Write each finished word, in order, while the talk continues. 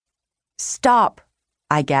Stop,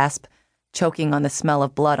 I gasp, choking on the smell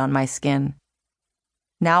of blood on my skin.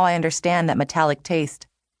 Now I understand that metallic taste,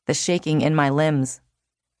 the shaking in my limbs.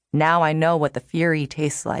 Now I know what the fury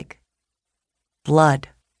tastes like. Blood.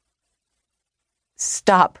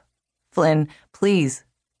 Stop, Flynn, please.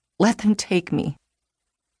 Let them take me.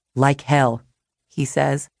 Like hell, he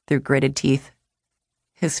says through gritted teeth.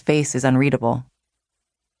 His face is unreadable.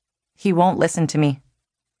 He won't listen to me.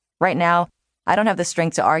 Right now, I don't have the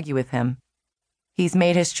strength to argue with him. He's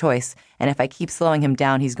made his choice, and if I keep slowing him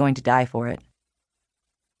down, he's going to die for it.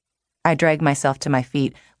 I drag myself to my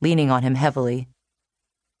feet, leaning on him heavily.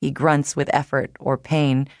 He grunts with effort or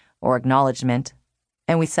pain or acknowledgement,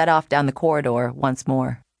 and we set off down the corridor once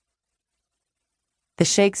more. The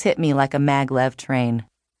shakes hit me like a maglev train,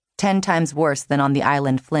 10 times worse than on the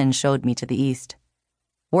island Flynn showed me to the east.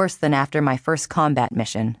 Worse than after my first combat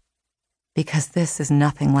mission. Because this is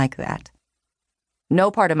nothing like that. No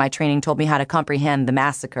part of my training told me how to comprehend the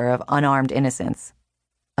massacre of unarmed innocents.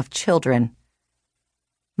 Of children.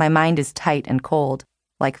 My mind is tight and cold,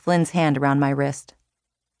 like Flynn's hand around my wrist,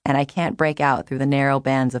 and I can't break out through the narrow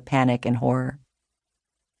bands of panic and horror.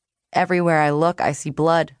 Everywhere I look, I see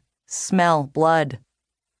blood, smell blood.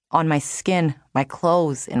 On my skin, my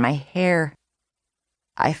clothes, in my hair.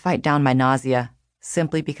 I fight down my nausea,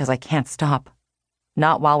 simply because I can't stop.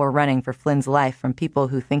 Not while we're running for Flynn's life from people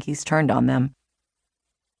who think he's turned on them.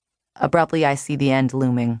 Abruptly, I see the end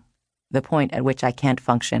looming, the point at which I can't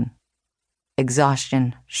function.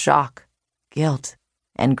 Exhaustion, shock, guilt,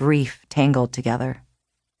 and grief tangled together.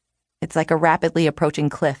 It's like a rapidly approaching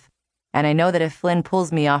cliff, and I know that if Flynn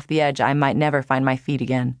pulls me off the edge, I might never find my feet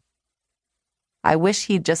again. I wish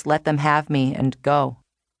he'd just let them have me and go.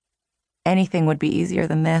 Anything would be easier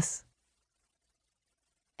than this.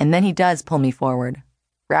 And then he does pull me forward,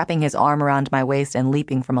 wrapping his arm around my waist and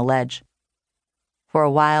leaping from a ledge. For a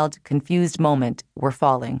wild, confused moment, we're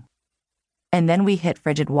falling. And then we hit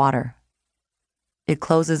frigid water. It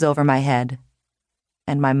closes over my head,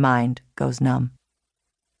 and my mind goes numb.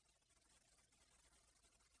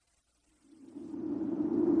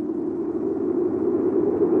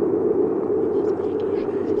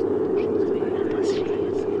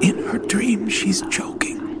 In her dream, she's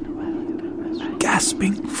choking,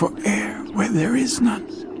 gasping for air where there is none.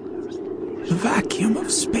 The vacuum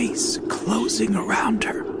of space closing around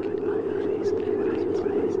her.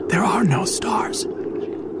 There are no stars,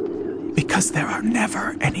 because there are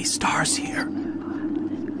never any stars here.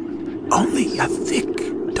 Only a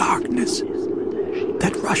thick darkness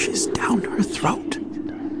that rushes down her throat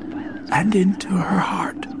and into her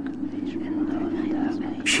heart.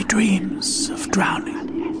 She dreams of drowning.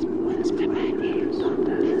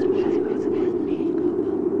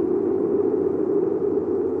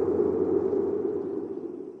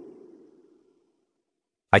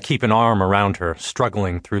 I keep an arm around her,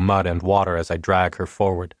 struggling through mud and water as I drag her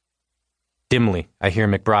forward. Dimly, I hear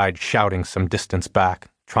McBride shouting some distance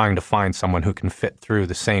back, trying to find someone who can fit through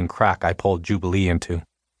the same crack I pulled Jubilee into.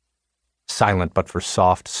 Silent but for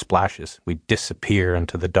soft splashes, we disappear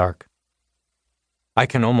into the dark. I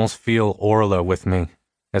can almost feel Orla with me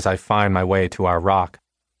as I find my way to our rock.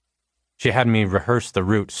 She had me rehearse the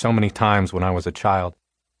route so many times when I was a child,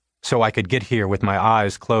 so I could get here with my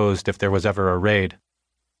eyes closed if there was ever a raid.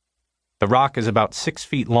 The rock is about 6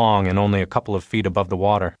 feet long and only a couple of feet above the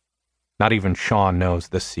water. Not even Sean knows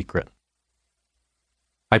this secret.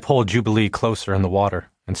 I pull Jubilee closer in the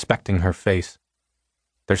water, inspecting her face.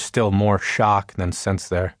 There's still more shock than sense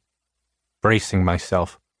there. Bracing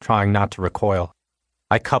myself, trying not to recoil,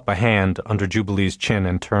 I cup a hand under Jubilee's chin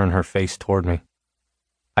and turn her face toward me.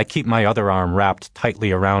 I keep my other arm wrapped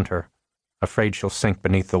tightly around her, afraid she'll sink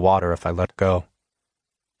beneath the water if I let go.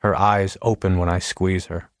 Her eyes open when I squeeze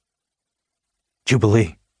her.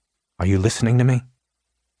 Jubilee, are you listening to me?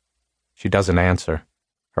 She doesn't answer,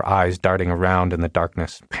 her eyes darting around in the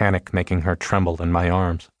darkness, panic making her tremble in my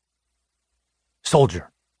arms. Soldier,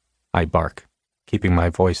 I bark, keeping my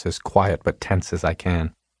voice as quiet but tense as I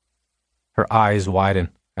can. Her eyes widen,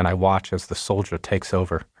 and I watch as the soldier takes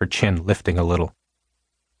over, her chin lifting a little.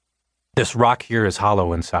 This rock here is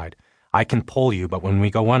hollow inside. I can pull you, but when we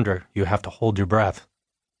go under, you have to hold your breath.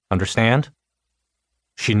 Understand?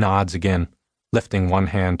 She nods again, lifting one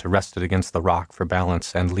hand to rest it against the rock for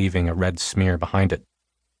balance and leaving a red smear behind it.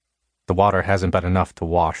 The water hasn't been enough to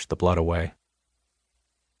wash the blood away.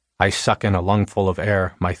 I suck in a lungful of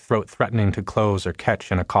air, my throat threatening to close or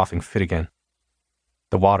catch in a coughing fit again.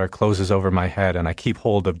 The water closes over my head, and I keep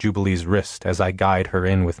hold of Jubilee's wrist as I guide her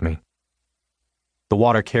in with me. The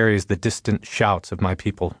water carries the distant shouts of my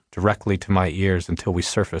people directly to my ears until we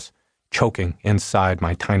surface, choking inside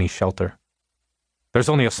my tiny shelter. There's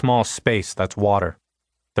only a small space that's water.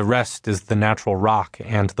 The rest is the natural rock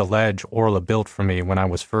and the ledge Orla built for me when I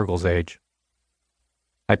was Fergal's age.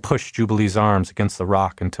 I push Jubilee's arms against the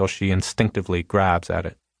rock until she instinctively grabs at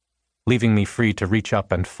it, leaving me free to reach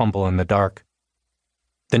up and fumble in the dark.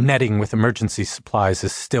 The netting with emergency supplies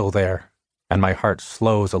is still there, and my heart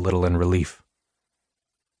slows a little in relief.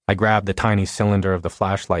 I grab the tiny cylinder of the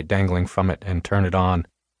flashlight dangling from it and turn it on.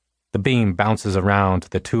 The beam bounces around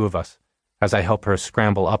the two of us as I help her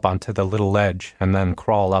scramble up onto the little ledge and then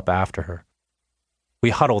crawl up after her. We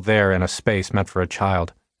huddle there in a space meant for a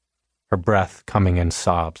child, her breath coming in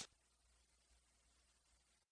sobs.